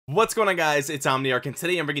What's going on, guys? It's Omniarch, and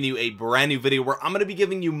today I'm bringing you a brand new video where I'm going to be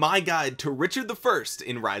giving you my guide to Richard the First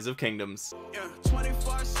in Rise of Kingdoms. Yeah,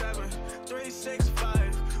 24/7,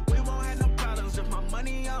 365. We won't have no problems if my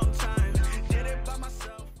money on time. Did it by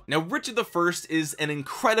myself. Now, Richard the First is an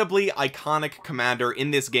incredibly iconic commander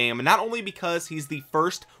in this game, not only because he's the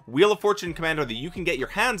first Wheel of Fortune commander that you can get your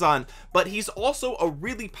hands on, but he's also a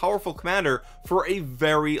really powerful commander for a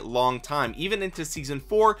very long time. Even into season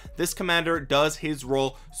 4, this commander does his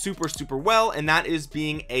role super well, and that is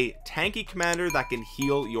being a tanky commander that can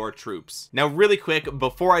heal your troops. Now, really quick,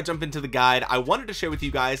 before I jump into the guide, I wanted to share with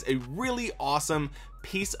you guys a really awesome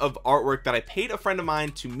piece of artwork that I paid a friend of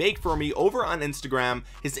mine to make for me over on Instagram.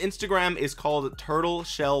 His Instagram is called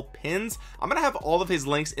Turtleshell Pins. I'm gonna have all of his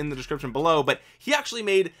links in the description below, but he actually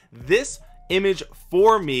made this image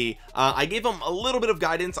for me. I gave him a little bit of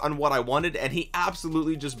guidance on what I wanted, and he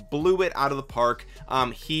absolutely just blew it out of the park.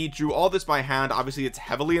 He drew all this by hand. Obviously it's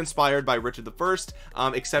heavily inspired by Richard the First,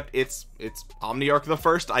 except it's Omniarch the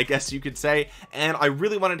First, I guess you could say. And I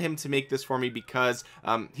really wanted him to make this for me because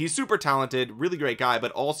he's super talented, really great guy,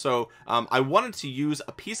 but also I wanted to use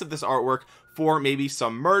a piece of this artwork for maybe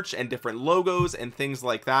some merch and different logos and things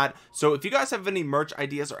like that. So if you guys have any merch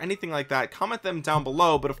ideas or anything like that, comment them down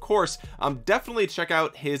below. But of course, definitely check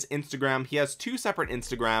out his Instagram. He has 2 separate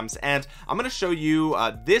Instagrams, and I'm going to show you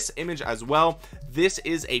this image as well. This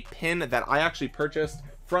is a pin that I actually purchased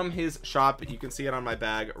from his shop. You can see it on my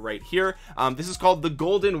bag right here. This is called the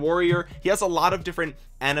Golden Warrior. He has a lot of different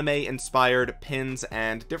anime inspired pins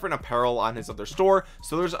and different apparel on his other store,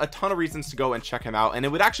 so there's a ton of reasons to go and check him out, and it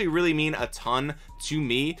would actually really mean a ton to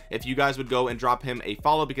me if you guys would go and drop him a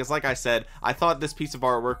follow, because like I said, I thought this piece of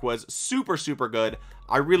artwork was super good.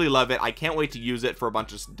 I really love it. I can't wait to use it for a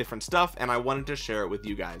bunch of different stuff, and I wanted to share it with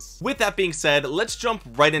you guys. With that being said, let's jump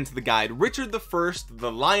right into the guide. Richard the First,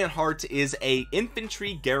 the Lionheart, is a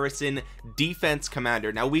infantry garrison defense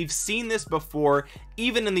commander. Now, we've seen this before.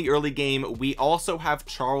 Even in the early game, we also have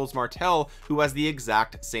Charles Martel, who has the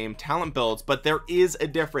exact same talent builds, but there is a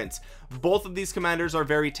difference. Both of these commanders are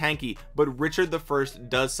very tanky, but Richard the First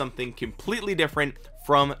does something completely different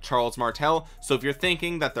from Charles Martel. So if you're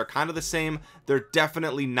thinking that they're kind of the same, they're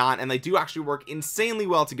definitely not, and they do actually work insanely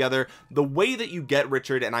well together. The way that you get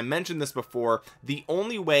Richard, and I mentioned this before, the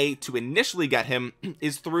only way to initially get him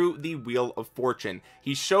is through the Wheel of Fortune.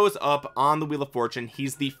 He shows up on the Wheel of Fortune.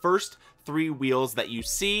 He's the first 3 wheels that you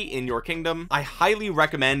see in your kingdom. I highly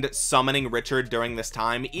recommend summoning Richard during this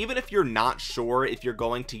time. Even if you're not sure if you're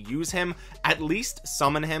going to use him, at least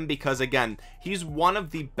summon him, because again, he's one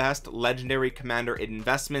of the best legendary commander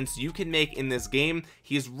investments you can make in this game.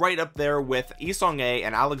 He's right up there with Isong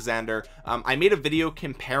and Alexander. I made a video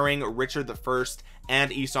comparing Richard the First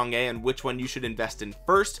and Isong and which one you should invest in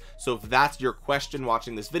first. So if that's your question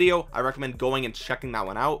watching this video, I recommend going and checking that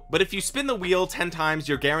one out. But if you spin the wheel 10 times,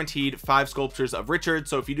 you're guaranteed 5 sculptures of Richard.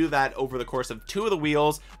 So if you do that over the course of 2 of the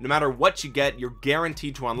wheels, no matter what you get, you're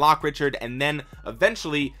guaranteed to unlock Richard, and then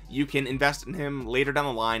eventually you can invest in him later down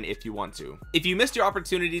the line if you want to. If you missed your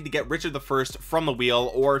opportunity to get Richard the First from the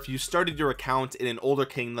wheel, or if you started your account in an older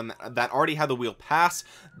kingdom that already had the wheel pass,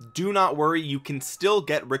 do not worry, you can still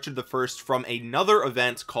get Richard the First from another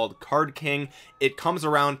event called Card King. It comes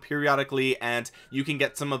around periodically, and you can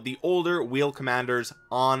get some of the older wheel commanders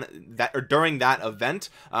on that or during that event.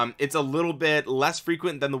 It's a little bit less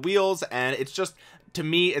frequent than the wheels, and it's just, to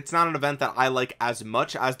me, it's not an event that I like as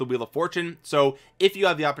much as the Wheel of Fortune. So if you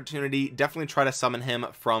have the opportunity, definitely try to summon him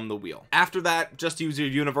from the wheel. After that, just use your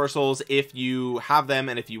universals if you have them,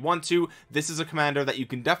 and if you want to. This is a commander that you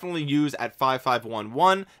can definitely use at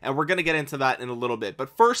 5511, and we're going to get into that in a little bit.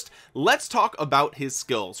 But first, let's talk about his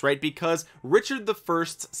skills, right? Because Richard the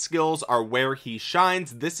First's skills are where he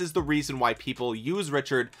shines. This is the reason why people use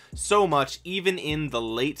Richard so much. Even in the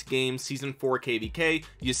late game season 4 KVK,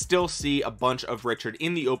 you still see a bunch of Richard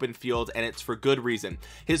in the open field, and it's for good reason.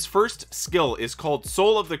 His first skill is called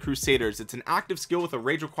Soul of the Crusaders. It's an active skill with a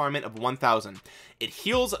rage requirement of 1000. It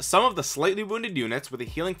heals some of the slightly wounded units with a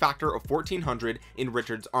healing factor of 1400 in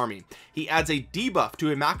Richard's army. He adds a debuff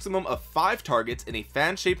to a maximum of 5 targets in a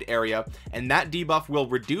fan-shaped area, and that debuff will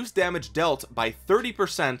reduce damage dealt by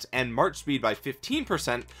 30% and march speed by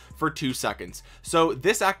 15% for 2 seconds. So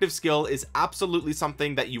this active skill is absolutely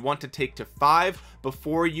something that you want to take to 5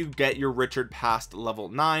 before you get your Richard past level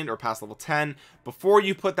 9 or past level 10. Before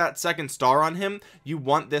you put that second star on him, you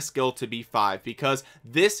want this skill to be 5, because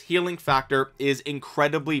this healing factor is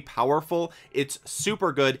incredibly powerful. It's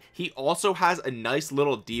super good. He also has a nice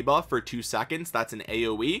little debuff for 2 seconds. That's an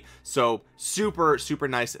AoE, so super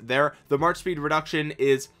nice there. The march speed reduction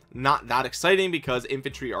is not that exciting because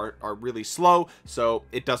infantry are really slow, so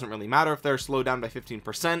it doesn't really matter if they're slowed down by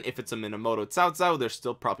 15%. If it's a Minamoto Cao Cao, they're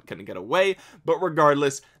still probably gonna get away. But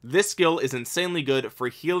regardless, this skill is insanely good for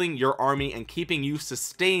healing your army and keeping you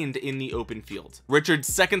sustained in the open field. Richard's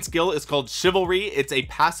second skill is called Chivalry. It's a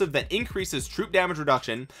passive that increases troop damage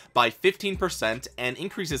reduction by 15% and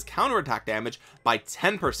increases counterattack damage by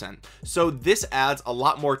 10%. So this adds a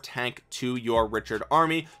lot more tank to your Richard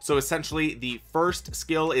army. So essentially the first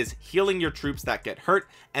skill is healing your troops that get hurt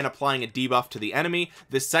and applying a debuff to the enemy.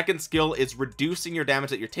 The second skill is reducing your damage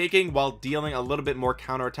that you're taking while dealing a little bit more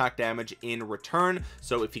counterattack damage in return.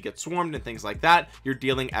 So if you get swarmed and things like that, you're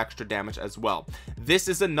dealing extra damage as well. This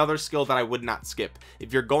is another skill that I would not skip.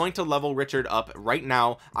 If you're going to level Richard up right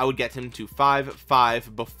now, I would get him to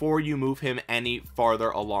 5/5 before you move him any farther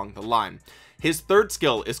along the line. His third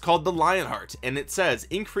skill is called the Lionheart, and it says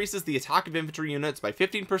increases the attack of infantry units by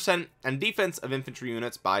 15% and defense of infantry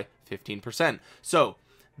units by 15%. So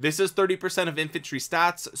this is 30% of infantry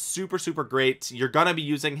stats. Super great. You're gonna be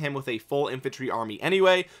using him with a full infantry army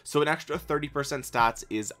anyway, so an extra 30% stats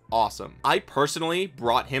is awesome. I personally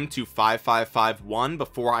brought him to 5/5/5/1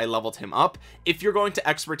 before I leveled him up. If you're going to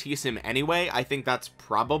expertise him anyway, I think that's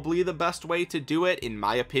probably the best way to do it, in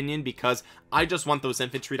my opinion, because I just want those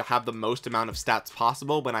infantry to have the most amount of stats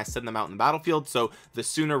possible when I send them out in the battlefield. So the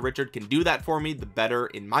sooner Richard can do that for me, the better,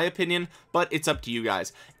 in my opinion. But it's up to you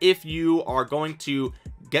guys. If you are going to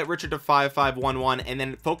get Richard to 5/5/1/1 and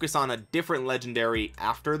then focus on a different legendary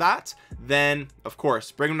after that, then of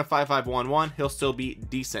course bring him to 5/5/1/1. He'll still be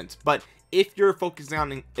decent. But if you're focusing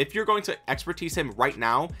on, if you're going to expertise him right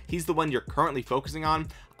now, he's the one you're currently focusing on,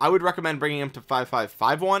 I would recommend bringing him to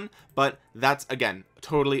 5/5/5/1, but that's again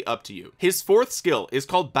totally up to you. His fourth skill is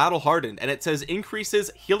called Battle Hardened, and it says increases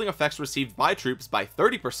healing effects received by troops by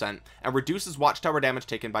 30% and reduces watchtower damage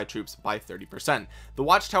taken by troops by 30%. The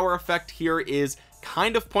watchtower effect here is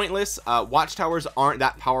kind of pointless. Watchtowers aren't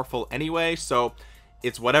that powerful anyway, so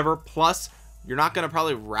it's whatever. Plus, you're not going to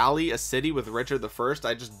probably rally a city with Richard the First.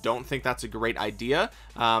 I just don't think that's a great idea.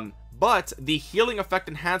 But the healing effect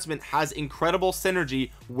enhancement has incredible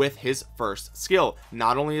synergy with his first skill.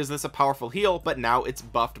 Not only is this a powerful heal, but now it's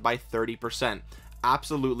buffed by 30%.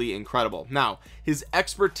 Absolutely incredible. Now, his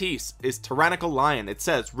expertise is Tyrannical Lion. It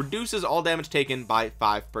says reduces all damage taken by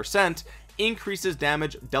 5%, increases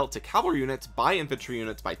damage dealt to cavalry units by infantry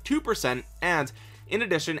units by 2%, and in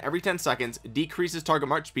addition, every 10 seconds decreases target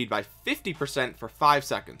march speed by 50% for 5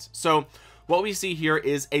 seconds. So what we see here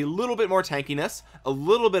is a little bit more tankiness, a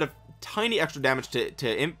little bit of tiny extra damage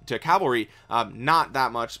to cavalry, not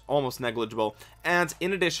that much, almost negligible, and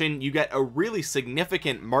in addition you get a really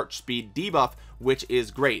significant march speed debuff, which is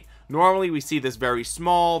great. Normally we see this very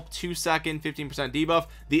small 2-second 15% debuff.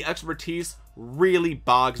 The expertise really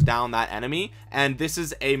bogs down that enemy, and this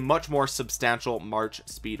is a much more substantial march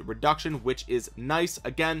speed reduction, which is nice.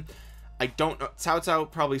 Again, I don't know, Cao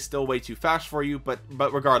Cao probably still way too fast for you, but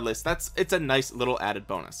regardless, it's a nice little added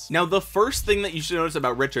bonus. Now, the first thing that you should notice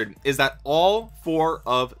about Richard is that all 4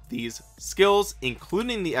 of these skills,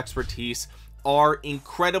 including the expertise, are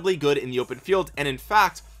incredibly good in the open field, and in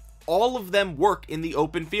fact all of them work in the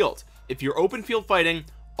open field. If you're open field fighting,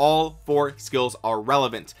 all 4 skills are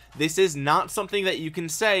relevant. This is not something that you can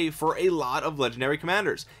say for a lot of legendary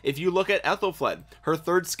commanders. If you look at Ethelfled, her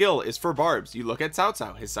third skill is for barbs. You look at Cao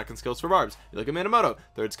Cao, his second skill is for barbs. You look at Minamoto,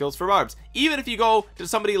 third skill is for barbs. Even if you go to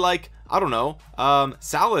somebody like, I don't know,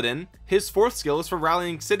 Saladin, his fourth skill is for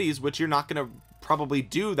rallying cities, which you're not going to probably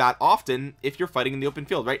do that often if you're fighting in the open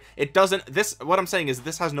field, right? It doesn't, this, what I'm saying is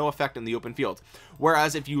this has no effect in the open field.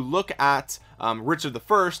 Whereas if you look at Richard the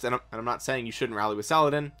First, and I'm not saying you shouldn't rally with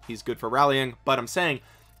Saladin, he's good for rallying, but I'm saying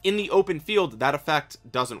in the open field that effect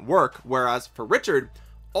doesn't work. Whereas for Richard,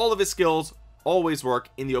 all of his skills always work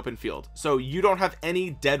in the open field, so you don't have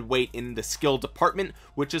any dead weight in the skill department,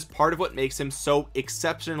 which is part of what makes him so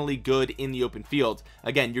exceptionally good in the open field.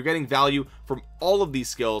 Again, you're getting value from all of these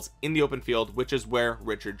skills in the open field, which is where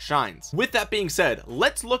Richard shines. With that being said,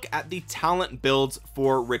 let's look at the talent builds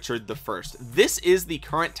for Richard the First. This is the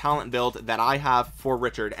current talent build that I have for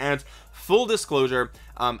Richard, and full disclosure,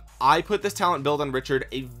 I put this talent build on Richard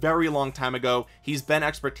a very long time ago. He's been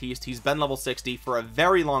expertised, he's been level 60 for a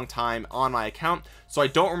very long time on my account, so I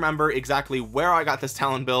don't remember exactly where I got this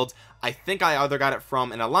talent build. I think I either got it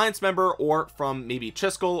from an alliance member or from maybe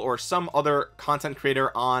Chiskel or some other content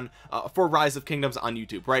creator on for Rise of Kingdoms on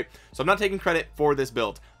YouTube, right? So I'm not taking credit for this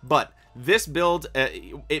build, but this build,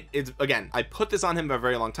 it's again, I put this on him a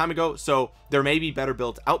very long time ago, so there may be better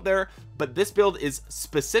builds out there, but this build is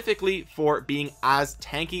specifically for being as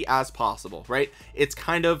tanky as possible, right? It's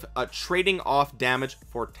kind of trading off damage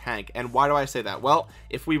for tank. And why do I say that? Well,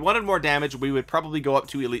 if we wanted more damage, we would probably go up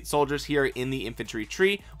to elite soldiers here in the infantry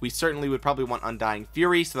tree. We certainly would probably want Undying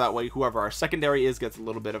Fury, so that way whoever our secondary is gets a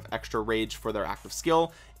little bit of extra rage for their active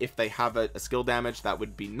skill. If they have a skill damage, that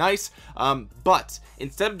would be nice. But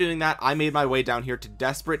instead of doing that, I made my way down here to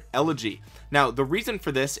Desperate Elegy. Now, the reason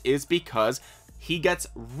for this is because he gets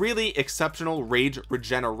really exceptional rage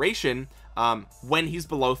regeneration when he's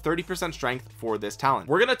below 30% strength for this talent.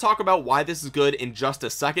 We're going to talk about why this is good in just a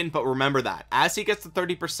second, but remember that as he gets to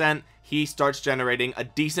 30%, he starts generating a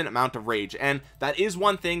decent amount of rage, and that is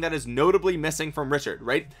one thing that is notably missing from Richard,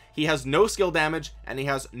 right? He has no skill damage and he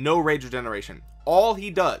has no rage regeneration. All he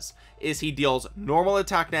does is he deals normal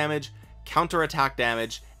attack damage, counter attack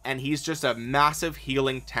damage, and he's just a massive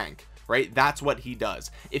healing tank, right? That's what he does.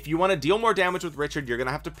 If you want to deal more damage with Richard, you're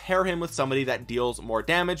gonna have to pair him with somebody that deals more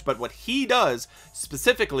damage, but what he does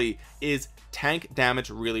specifically is tank damage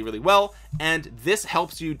really well, and this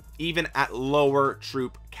helps you even at lower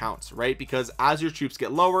troop counts, right? Because as your troops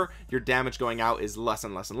get lower, your damage going out is less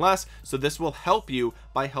and less, so this will help you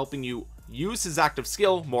by helping you use his active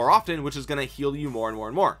skill more often, which is going to heal you more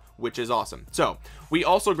and more, which is awesome. So we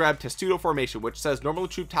also grabbed Testudo Formation, which says normal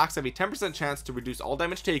troop attacks have a 10% chance to reduce all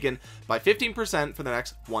damage taken by 15% for the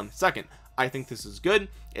next 1 second. I think this is good.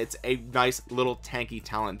 It's a nice little tanky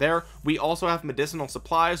talent there. We also have medicinal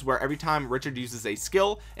supplies, where every time Richard uses a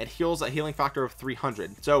skill, it heals a healing factor of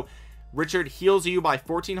 300. So Richard heals you by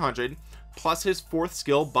 1400, plus his 4th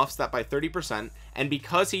skill buffs that by 30%, and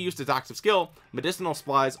because he used his active skill, medicinal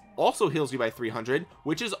supplies also heals you by 300,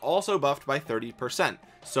 which is also buffed by 30%.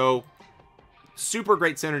 So super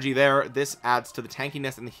great synergy there. This adds to the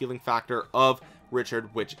tankiness and the healing factor of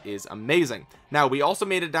Richard, which is amazing. Now we also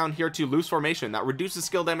made it down here to Loose Formation that reduces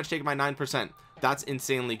skill damage taken by 9%. That's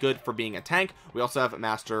insanely good for being a tank. We also have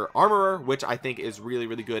Master Armorer, which I think is really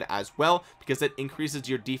good as well, because it increases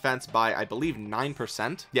your defense by, I believe,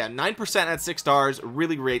 9%. Yeah, 9% at 6 stars.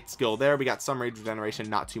 Really great skill there. We got some rage regeneration,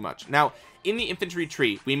 not too much. Now in the infantry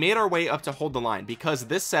tree, we made our way up to Hold the Line, because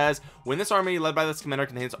this says when this army led by this commander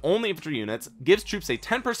contains only infantry units, gives troops a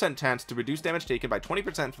 10% chance to reduce damage taken by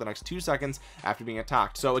 20% for the next 2 seconds after being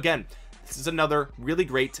attacked. So again, this is another really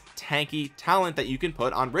great tanky talent that you can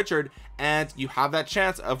put on Richard, and you have that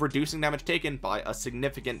chance of reducing damage taken by a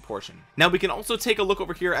significant portion. Now we can also take a look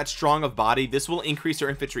over here at Strong of Body. This will increase your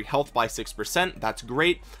infantry health by 6%. That's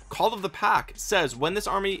great. Call of the Pack says when this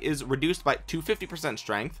army is reduced by 50%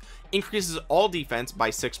 strength, increases all defense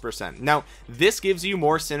by 6%. Now this gives you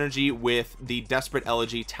more synergy with the Desperate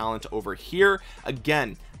Elegy talent over here.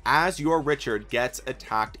 Again, as your Richard gets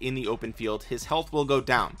attacked in the open field, his health will go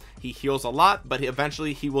down. He heals a lot, but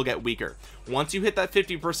eventually he will get weaker. Once you hit that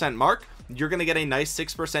 50% mark, you're going to get a nice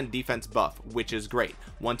 6% defense buff, which is great.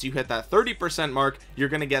 Once you hit that 30% mark, you're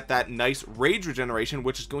going to get that nice rage regeneration,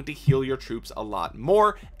 which is going to heal your troops a lot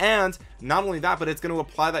more. And not only that, but it's going to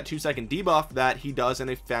apply that 2-second debuff that he does in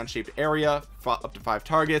a fan-shaped area, up to 5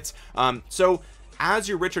 targets. So as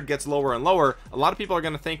your Richard gets lower and lower, a lot of people are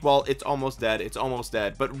going to think, well, it's almost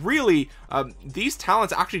dead, but really these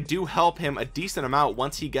talents actually do help him a decent amount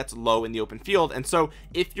once he gets low in the open field. And so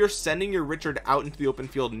if you're sending your Richard out into the open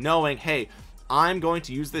field knowing, hey, I'm going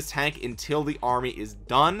to use this tank until the army is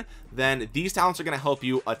done, then these talents are going to help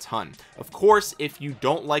you a ton. Of course, if you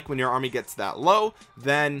don't like when your army gets that low,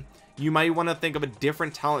 then you might want to think of a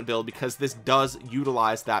different talent build, because this does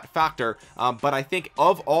utilize that factor. But I think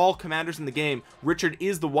of all commanders in the game, Richard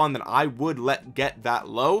is the one that I would let get that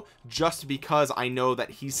low, just because I know that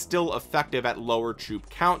he's still effective at lower troop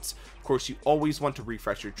counts. Of course, you always want to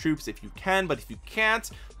refresh your troops if you can, but if you can't,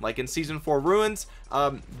 like in Season 4 Ruins,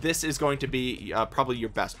 this is going to be probably your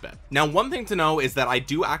best bet. Now, one thing to know is that I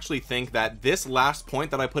do actually think that this last point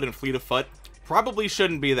that I put in Fleet of Foot probably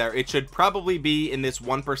shouldn't be there. It should probably be in this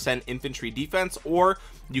 1% infantry defense, or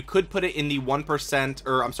you could put it in the 1%,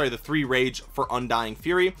 or I'm sorry, the 3 rage for Undying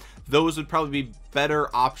Fury. Those would probably be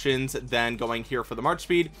better options than going here for the march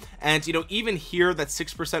speed. And you know, even here, that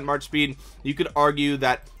 6% march speed, you could argue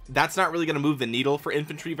that that's not really going to move the needle for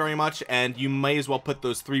infantry very much, and you may as well put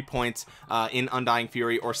those 3 points in Undying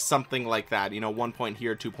Fury or something like that, you know, 1 point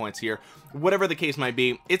here, 2 points here, whatever the case might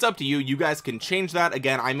be. It's up to you. You guys can change that.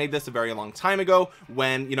 Again, I made this a very long time ago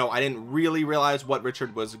when, you know, I didn't really realize what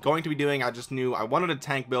Richard was going to be doing. I just knew I wanted a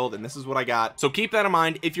tank build, and this is what I got. So keep that in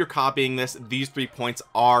mind if you're copying this. These 3 points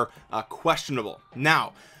are questionable.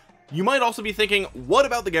 Now, You might also be thinking, what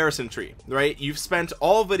about the Garrison tree, right? You've spent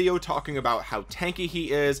all video talking about how tanky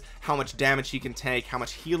he is, how much damage he can take, how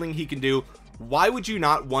much healing he can do. Why would you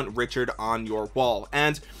not want Richard on your wall?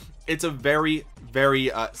 And it's a very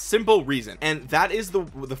simple reason, and that is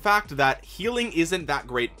the fact that healing isn't that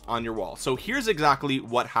great on your wall. So here's exactly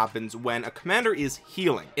what happens when a commander is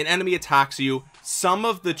healing. An enemy attacks you, some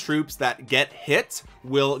of the troops that get hit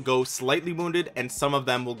will go slightly wounded and some of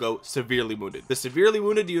them will go severely wounded. The severely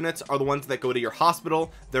wounded units are the ones that go to your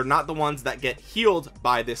hospital. They're not the ones that get healed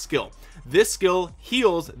by this skill. This skill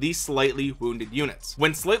heals the slightly wounded units.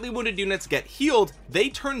 When slightly wounded units get healed, they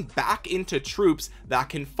turn back into troops that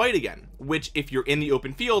can fight again, which if you're in the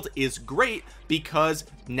open field is great because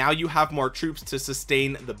now you have more troops to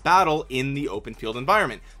sustain the battle in the open field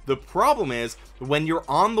environment. The problem is when you're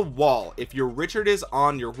on the wall, if your Richard is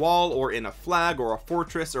on your wall or in a flag or a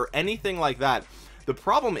fortress or anything like that, the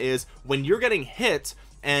problem is when you're getting hit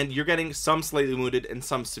and you're getting some slightly wounded and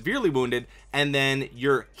some severely wounded, and then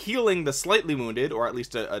you're healing the slightly wounded, or at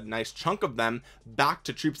least a nice chunk of them, back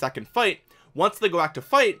to troops that can fight. Once they go back to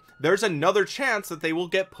fight, there's another chance that they will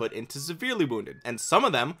get put into severely wounded, and some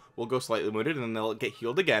of them will go slightly wounded and then they'll get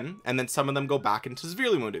healed again, and then some of them go back into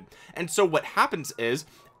severely wounded. And so what happens is,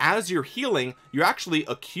 as you're healing, you're actually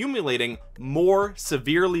accumulating more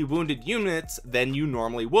severely wounded units than you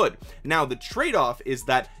normally would. Now the trade-off is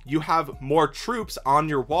that you have more troops on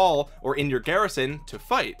your wall or in your garrison to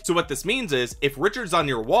fight. So what this means is if Richard's on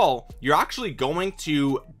your wall, you're actually going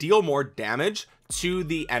to deal more damage to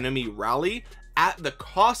the enemy rally at the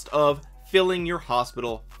cost of filling your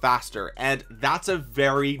hospital faster, and that's a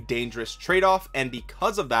very dangerous trade-off. And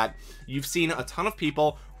because of that, you've seen a ton of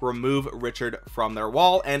people remove Richard from their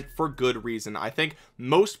wall, and for good reason. I think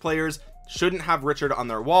most players shouldn't have Richard on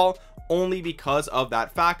their wall only because of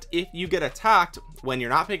that fact. If you get attacked when you're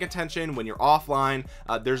not paying attention, when you're offline,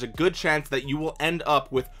 there's a good chance that you will end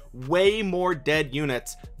up with way more dead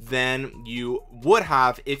units than you would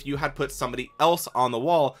have if you had put somebody else on the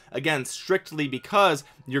wall, again strictly because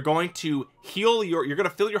you're going to heal you're going to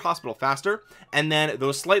fill your hospital faster, and then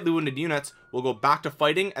those slightly wounded units will go back to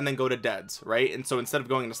fighting and then go to deads, right? And so instead of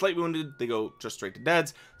going into slightly wounded, they go just straight to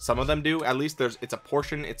deads. Some of them do, at least it's a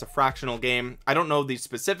portion, it's a fractional game. I don't know the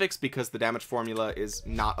specifics because the damage formula is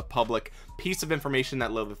not a public piece of information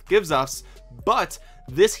that Lilith gives us, but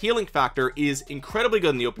this healing factor is incredibly good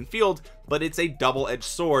in the open field, but it's a double-edged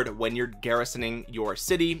sword when you're garrisoning your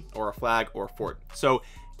city or a flag or fort. So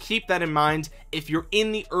keep that in mind. If you're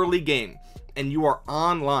in the early game and you are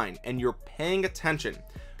online and you're paying attention,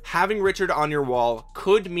 having Richard on your wall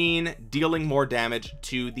could mean dealing more damage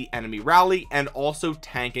to the enemy rally and also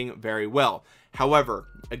tanking very well. However,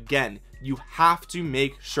 again, you have to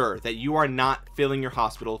make sure that you are not filling your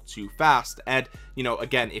hospital too fast. And you know,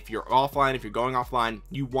 again, if you're offline, if you're going offline,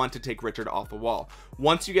 you want to take Richard off the wall.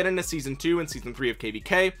 Once you get into season 2 and season 3 of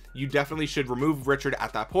KVK, you definitely should remove Richard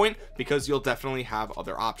at that point because you'll definitely have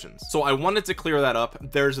other options. So I wanted to clear that up.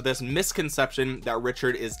 There's this misconception that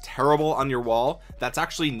Richard is terrible on your wall. That's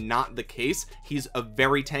actually not the case. He's a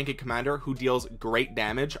very tanky commander who deals great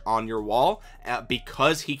damage on your wall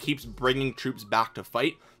because he keeps bringing troops back to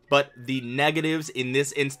fight. But the negatives in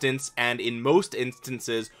this instance and in most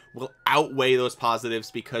instances will outweigh those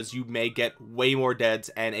positives because you may get way more deads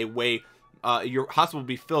and your hospital will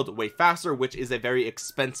be filled way faster, which is a very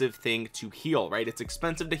expensive thing to heal, right? It's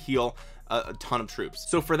expensive to heal a ton of troops.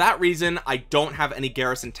 So for that reason, I don't have any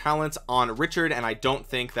garrison talents on Richard, and I don't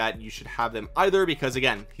think that you should have them either because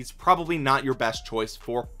again, he's probably not your best choice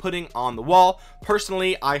for putting on the wall.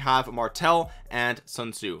 Personally, I have Martel and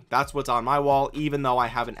Sun Tzu. That's what's on my wall, even though I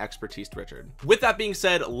have an expertise Richard. With that being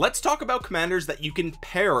said, let's talk about commanders that you can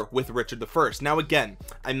pair with Richard the First. Now again,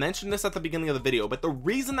 I mentioned this at the beginning of the video, but the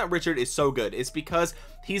reason that Richard is so good is because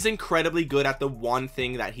he's incredibly good at the one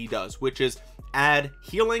thing that he does, which is add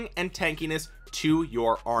healing and tankiness to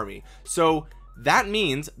your army. So that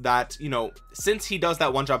means that, you know, since he does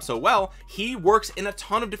that one job so well, he works in a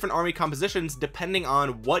ton of different army compositions depending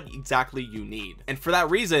on what exactly you need. And for that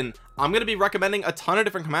reason, I'm going to be recommending a ton of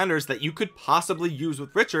different commanders that you could possibly use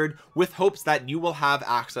with Richard, with hopes that you will have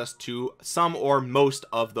access to some or most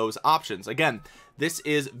of those options. Again, this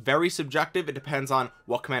is very subjective. It depends on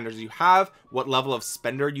what commanders you have, what level of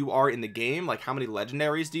spender you are in the game, like how many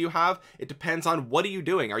legendaries do you have. It depends on what are you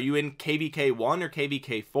doing. Are you in KVK 1 or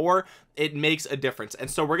KVK 4? It makes a difference.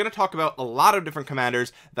 And so we're going to talk about a lot of different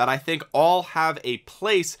commanders that I think all have a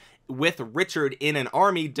place with Richard in an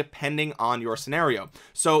army depending on your scenario.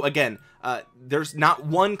 So again, there's not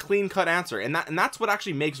one clean-cut answer, and that's what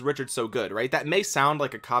actually makes Richard so good, right? That may sound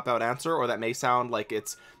like a cop-out answer, or that may sound like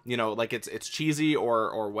it's, you know, like it's cheesy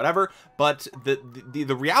or whatever, but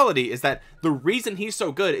the reality is that the reason he's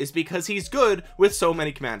so good is because he's good with so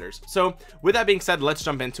many commanders. So with that being said, let's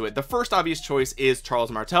jump into it. The first obvious choice is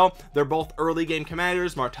Charles Martel. They're both early game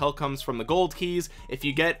commanders. Martel comes from the gold keys. If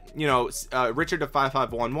you get, you know, Richard to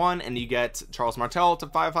 5511 and you get Charles Martel to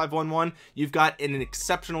 5511, you've got an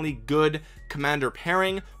exceptionally good commander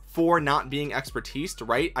pairing for not being expertise,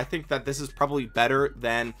 right? I think that this is probably better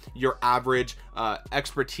than your average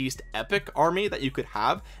expertise epic army that you could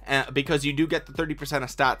have, because you do get the 30% of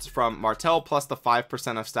stats from Martel plus the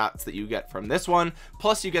 5% of stats that you get from this one,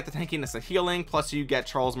 plus you get the tankiness and healing, plus you get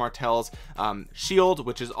Charles Martel's shield,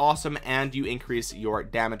 which is awesome, and you increase your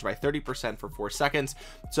damage by 30% for 4 seconds.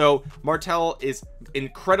 So Martel is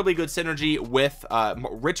incredibly good synergy with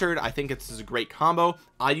Richard. I think this is a great combo.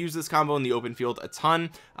 I use this combo in the open field a ton.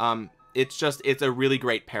 It's a really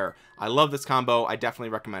great pair. I love this combo. I definitely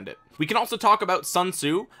recommend it. We can also talk about Sun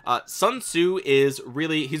Tzu. Sun Tzu is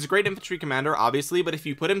really, he's a great infantry commander, obviously, but if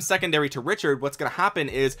you put him secondary to Richard, what's going to happen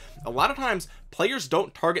is a lot of times players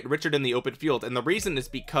don't target Richard in the open field, and the reason is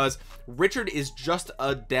because Richard is just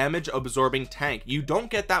a damage absorbing tank. You don't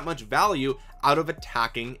get that much value out of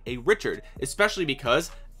attacking a Richard, especially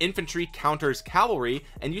because infantry counters cavalry,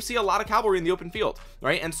 and you see a lot of cavalry in the open field,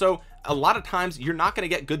 right? And so a lot of times you're not going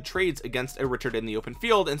to get good trades against a Richard in the open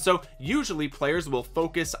field, and so usually players will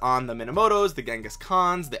focus on the Minamotos, the Genghis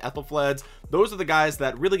Khans, the Ethelfleds. Those are the guys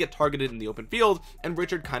that really get targeted in the open field, and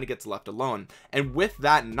Richard kind of gets left alone. And with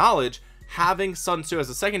that knowledge, having Sun Tzu as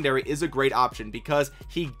a secondary is a great option because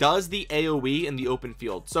he does the AoE in the open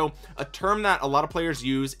field. So a term that a lot of players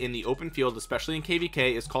use in the open field, especially in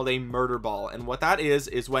KVK, is called a murder ball. And what that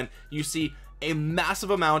is when you see a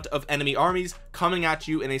massive amount of enemy armies coming at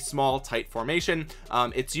you in a small tight formation.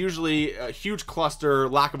 It's usually a huge cluster,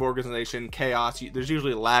 lack of organization, chaos. There's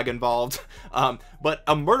usually lag involved, but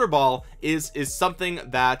a murder ball is something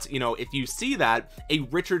that, you know, if you see that, a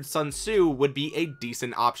Richard Sun Tzu would be a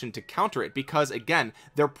decent option to counter it, because again,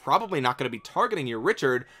 they're probably not going to be targeting your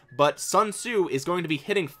Richard, but Sun Tzu is going to be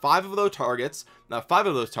hitting 5 of those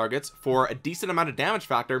targets for a decent amount of damage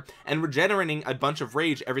factor and regenerating a bunch of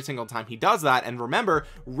rage every single time he does that. And remember,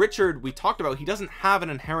 Richard, we talked about, he doesn't have an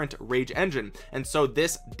inherent rage engine, and so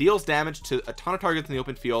this deals damage to a ton of targets in the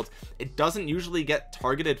open field. It doesn't usually get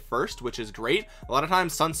targeted first, which is great. A lot of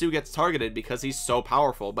times Sun Tzu gets targeted because he's so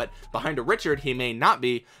powerful, but behind a Richard he may not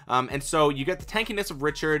be, and so you get the tankiness of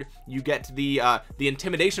Richard, you get the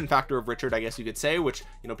intimidation factor of Richard, I guess you could say, which,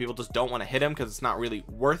 you know, people just don't want to hit him because it's not really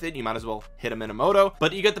worth it. You might as well hit him in a moto,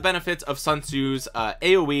 but you get the benefits of Sun Tzu's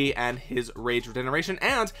AoE and his rage regeneration,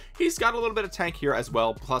 and he's got a little bit of tank here as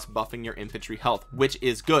well, plus buffing your infantry health, which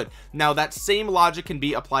is good. Now that same logic can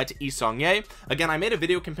be applied to Yi Seong-Ye. Again, I made a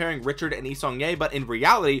video comparing Richard and Yi Seong-Ye, but in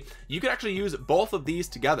reality you could actually use both of these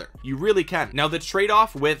together. You really can. Now the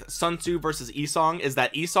trade-off with Sun Tzu versus Yi Seong is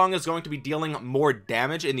that Yi Seong is going to be dealing more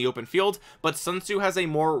damage in the open field, but Sun Tzu has a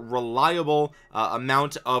more reliable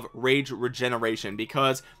amount of rage regeneration,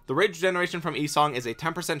 because the rage regeneration from Yi Seong is a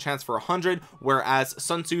 10% chance for 100, whereas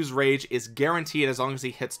Sun Tzu's rage is guaranteed as long as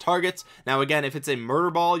he hits targets. Now again, if it's a murder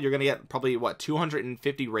ball, you're gonna get probably what,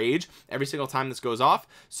 250 rage every single time this goes off.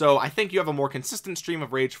 So I think you have a more consistent stream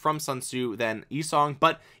of rage from Sun Tzu than Yi Seong,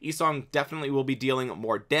 but Yi Seong definitely will be dealing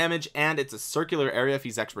more damage, and it's a circular area if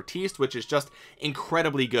he's expertise, which is just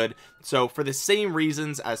incredibly good. So for the same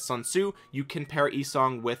reasons as Sun Tzu, you can pair Yi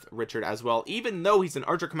Seong with Richard as well. Even though he's an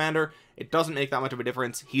archer commander, it doesn't make that much of a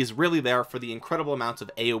difference. He's really there for the incredible amounts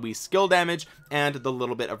of AoE skill damage and the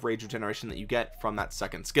little bit of rage regeneration that you get from that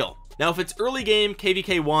second skill. Now if it's early game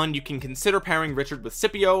KVK1, you can consider pairing Richard with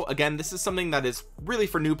Scipio. Again, this is something that is really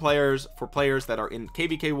for new players, for players that are in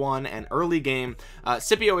KVK1 and early game.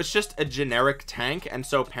 Scipio is just a generic tank, and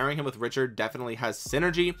so pairing him with Richard definitely has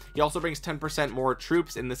synergy. He also brings 10% more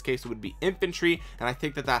troops. In this case it would be infantry, and I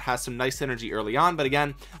think that that has some nice synergy early on, but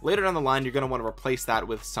again, later down the line you're going to want to replace that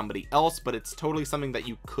with somebody else, but it's totally something that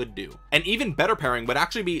you could do. An even better pairing would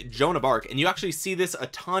actually be Joan of Arc, and you actually see this a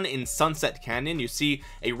ton in Sunset Canyon. You see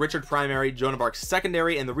a Richard primary, Joan of Arc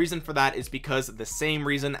secondary, and the reason for that is because the same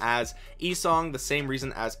reason as Yi Seong, the same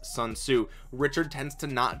reason as Sun Tzu. Richard tends to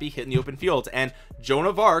not be hit in the open field, and Joan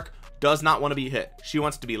of Arc does not want to be hit. She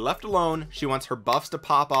wants to be left alone. She wants her buffs to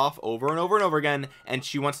pop off over and over and over again, and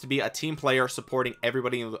she wants to be a team player supporting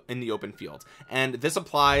everybody in the open field. And this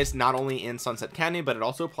applies not only in Sunset Canyon, but it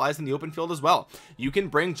also applies in the open field as well. You can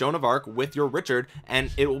bring Joan of Arc with your Richard,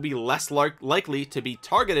 and it will be less likely to be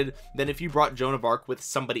targeted than if you brought Joan of Arc with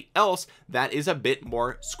somebody else that is a bit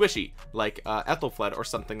more squishy, like Ethelfled or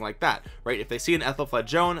something like that, right? If they see an Ethelfled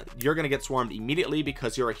Joan, you're going to get swarmed immediately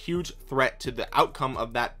because you're a huge threat to the outcome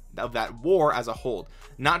of that war as a whole.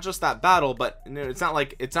 Not just that battle, but it's not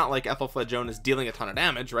like Ethelfled Joan is dealing a ton of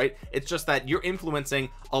damage, right? It's just that you're influencing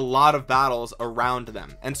a lot of battles around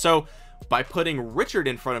them. And so by putting Richard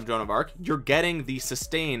in front of Joan of Arc, you're getting the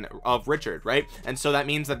sustain of Richard, right? And so that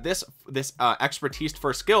means that this expertise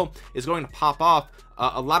first skill is going to pop off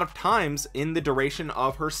a lot of times in the duration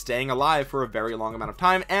of her staying alive for a very long amount of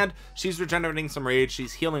time, and she's regenerating some rage,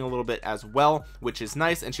 she's healing a little bit as well, which is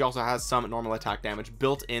nice, and she also has some normal attack damage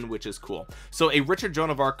built in, which is cool. So a Richard Joan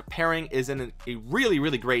of Arc pairing is a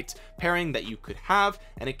really great pairing that you could have,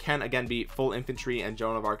 and it can again be full infantry, and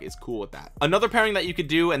Joan of Arc is cool with that. Another pairing that you could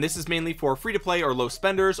do, and this is mainly for free to play or low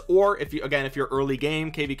spenders, or if you're early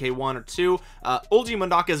game KVK 1 or 2, Ulgi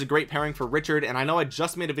Mundaka is a great pairing for Richard. And I know I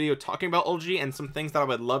just made a video talking about Ulgi and some things that I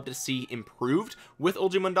would love to see improved with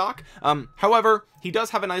Ulgi Mundak. However, he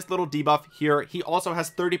does have a nice little debuff here. He also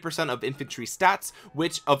has 30% of infantry stats,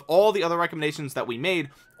 which of all the other recommendations that we made,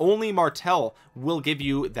 only Martel will give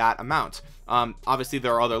you that amount. Obviously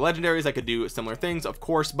there are other legendaries that could do similar things, of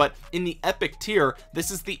course, but in the epic tier,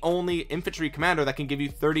 this is the only infantry commander that can give you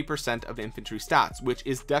 30% of infantry stats, which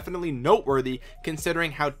is definitely noteworthy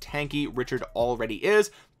considering how tanky Richard already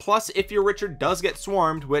is. Plus, if your Richard does get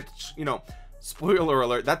swarmed, which, you know, spoiler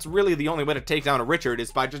alert, that's really the only way to take down a Richard,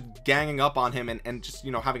 is by just ganging up on him and just,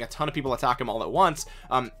 you know, having a ton of people attack him all at once.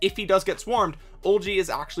 If he does get swarmed, Ulgi is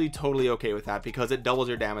actually totally okay with that because it doubles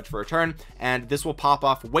your damage for a turn, and this will pop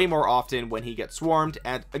off way more often when he gets swarmed.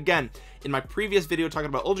 And again, in my previous video talking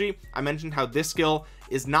about Ulgi, I mentioned how this skill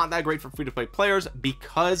is not that great for free-to-play players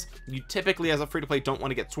because you typically as a free-to-play don't want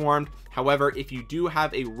to get swarmed. However, if you do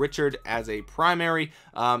have a Richard as a primary,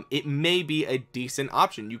 it may be a decent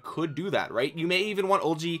option. You could do that, right? You may even want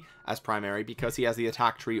Ulgi as primary because he has the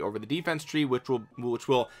attack tree over the defense tree, which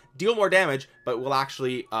will deal more damage but will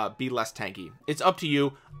actually be less tanky. It's up to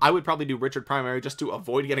you. I would probably do Richard primary just to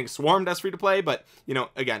avoid getting swarmed as free to play, but you know,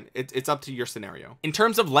 again, it's up to your scenario. In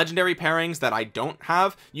terms of legendary pairings that I don't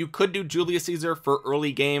have, you could do Julius Caesar for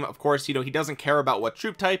early game. Of course, you know, he doesn't care about what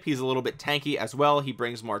troop type. He's a little bit tanky as well. He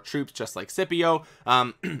brings more troops just like Scipio.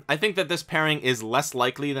 I think that this pairing is less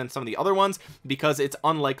likely than some of the other ones because it's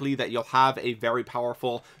unlikely that you'll have a very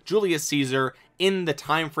powerful Julius Caesar in the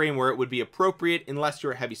time frame where it would be appropriate, unless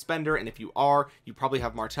you're a heavy spender, and if you are, you probably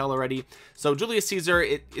have Martel already. So Julius Caesar,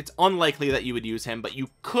 it's unlikely that you would use him, but you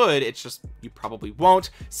could. It's just you probably won't.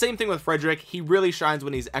 Same thing with Frederick. He really shines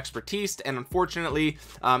when he's expertised, and unfortunately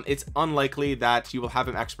it's unlikely that you will have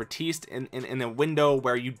him expertised in a window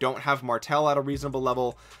where you don't have Martel at a reasonable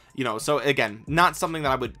level, you know. So again, not something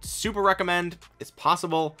that I would super recommend. It's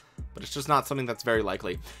possible, but it's just not something that's very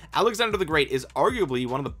likely. Alexander the Great is arguably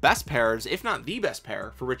one of the best pairs, if not the best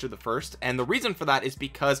pair, for Richard I, and the reason for that is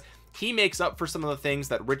because he makes up for some of the things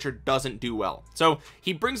that Richard doesn't do well. So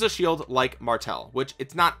he brings a shield like Martel, which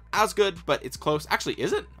it's not as good, but it's close. Actually,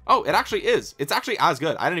 is it? Oh, it actually is. It's actually as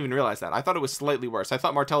good. I didn't even realize that. I thought it was slightly worse. I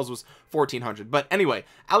thought Martel's was 1400, but anyway,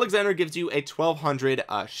 Alexander gives you a 1200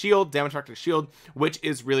 shield, damage factor shield, which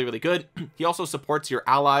is really good. He also supports your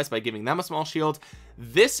allies by giving them a small shield.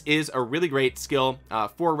 This is a really great skill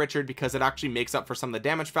for Richard because it actually makes up for some of the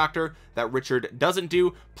damage factor that Richard doesn't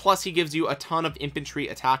do. Plus, he gives you a ton of infantry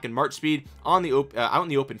attack and march speed on the out in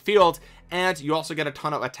the open field, and you also get a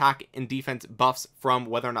ton of attack and defense buffs from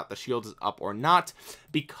whether or not the shield is up or not.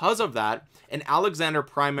 Because of that, an Alexander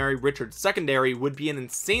primary, Richard secondary would be an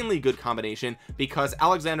insanely good combination because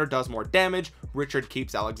Alexander does more damage, Richard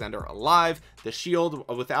keeps Alexander alive. The shield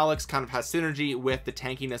with Alex kind of has synergy with the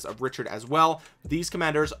tankiness of Richard as well. These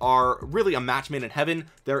commanders are really a match made in heaven.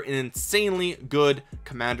 They're an insanely good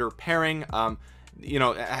commander pairing. You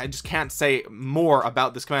know, I just can't say more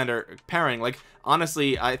about this commander pairing. Like,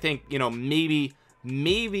 honestly, I think, you know, maybe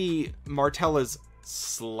Martel is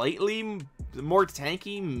slightly more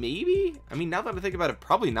tanky, maybe. I mean, now that I think about it,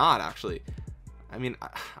 probably not actually. I mean,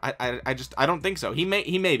 I don't think so. He may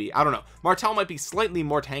be, I don't know. Martel might be slightly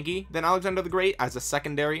more tanky than Alexander the Great as a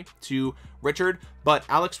secondary to Richard, but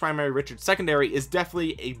Alex primary, Richard secondary is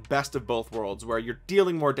definitely a best of both worlds, where you're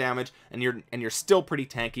dealing more damage and you're still pretty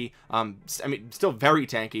tanky. I mean, still very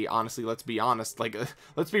tanky, honestly. Let's be honest, like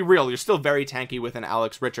let's be real, you're still very tanky with an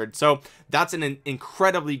Alex Richard, so that's an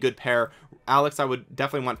incredibly good pair. Alex, I would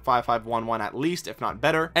definitely want 5-5-1-1 at least, if not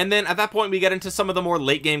better. And then at that point we get into some of the more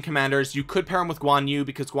late game commanders. You could pair him with Guan Yu,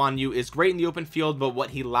 because Guan Yu is great in the open field, but what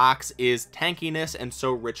he lacks is tankiness, and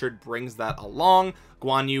so Richard brings that along.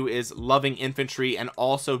 Guan Yu is loving infantry and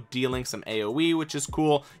also dealing some AoE, which is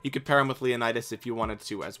cool. You could pair him with Leonidas if you wanted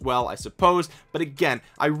to as well, I suppose. But again,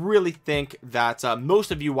 I really think that most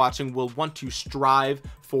of you watching will want to strive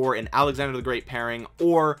for an Alexander the Great pairing,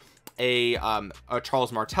 or a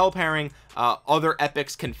Charles Martel pairing. Other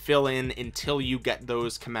epics can fill in until you get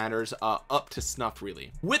those commanders up to snuff,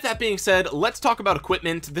 really. With that being said, let's talk about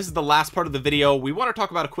equipment. This is the last part of the video. We want to talk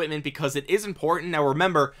about equipment because it is important. Now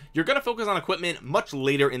remember, you're going to focus on equipment much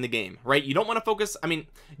later in the game, right? You don't want to focus, I mean,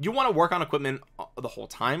 you want to work on equipment the whole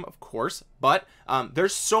time, of course, but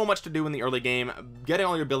there's so much to do in the early game. Getting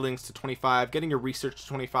all your buildings to 25, getting your research to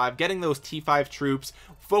 25, getting those T5 troops,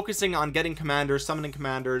 focusing on getting commanders, summoning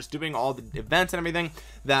commanders, doing all the events and everything,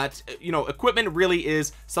 that, you know, equipment really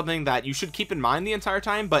is something that you should keep in mind the entire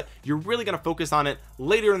time, but you're really going to focus on it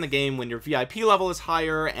later in the game when your VIP level is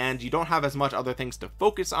higher and you don't have as much other things to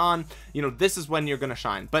focus on. You know, this is when you're going to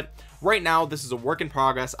shine. But right now, this is a work in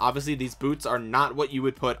progress. Obviously, these boots are not what you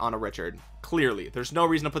would put on a Richard. Clearly, there's no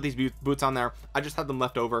reason to put these boots on there. I just had them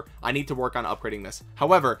left over. I need to work on upgrading this.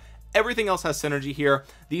 However, everything else has synergy here.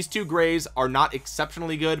 These two grays are not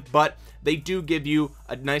exceptionally good, but they do give you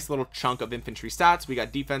a nice little chunk of infantry stats. We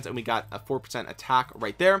got defense and we got a 4% attack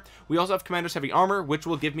right there. We also have Commander's Heavy Armor, which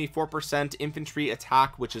will give me 4% infantry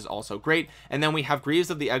attack, which is also great. And then we have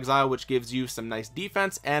Greaves of the Exile, which gives you some nice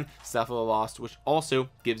defense, and Staff of the Lost, which also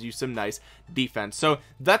gives you some nice defense. So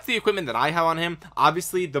that's the equipment that I have on him.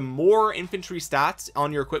 Obviously, the more infantry stats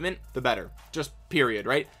on your equipment, the better. Just period,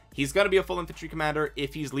 right? He's going to be a full infantry commander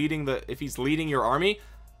if he's leading your army.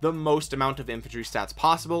 The most amount of infantry stats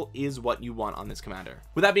possible is what you want on this commander.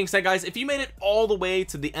 With that being said, guys, if you made it all the way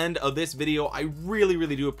to the end of this video, I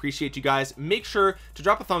really do appreciate you guys. Make sure to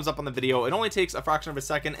drop a thumbs up on the video. It only takes a fraction of a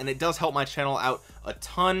second and it does help my channel out a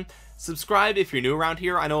ton. Subscribe if you're new around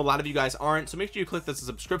here. I know a lot of you guys aren't, so make sure you click the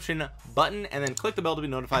subscription button and then click the bell to be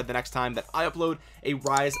notified the next time that I upload a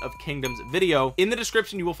Rise of Kingdoms video. In the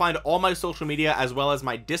description, you will find all my social media as well as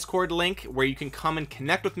my Discord link, where you can come and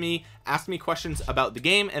connect with me, ask me questions about the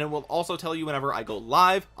game, and it will also tell you whenever I go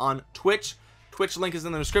live on Twitch. Twitch link is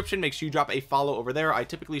in the description. Make sure you drop a follow over there. I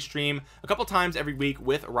typically stream a couple times every week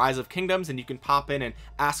with Rise of Kingdoms, and you can pop in and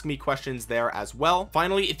ask me questions there as well.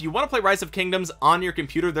 Finally, if you want to play Rise of Kingdoms on your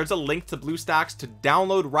computer, there's a link to BlueStacks to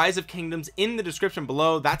download Rise of Kingdoms in the description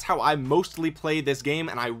below. That's how I mostly play this game,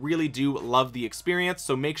 and I really do love the experience,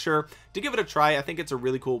 so make sure to give it a try. I think it's a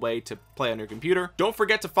really cool way to play on your computer. Don't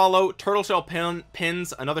forget to follow Turtleshell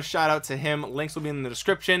Pins. Another shout out to him. Links will be in the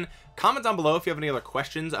description. Comment down below if you have any other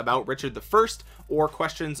questions about Richard I, or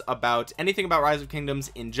questions about anything about Rise of Kingdoms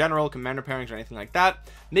in general, commander pairings or anything like that.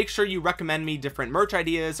 Make sure you recommend me different merch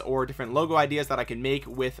ideas or different logo ideas that I can make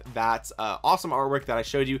with that awesome artwork that I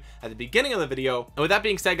showed you at the beginning of the video. And with that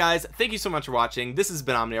being said, guys, thank you so much for watching. This has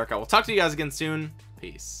been Omniarch. I will talk to you guys again soon.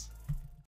 Peace.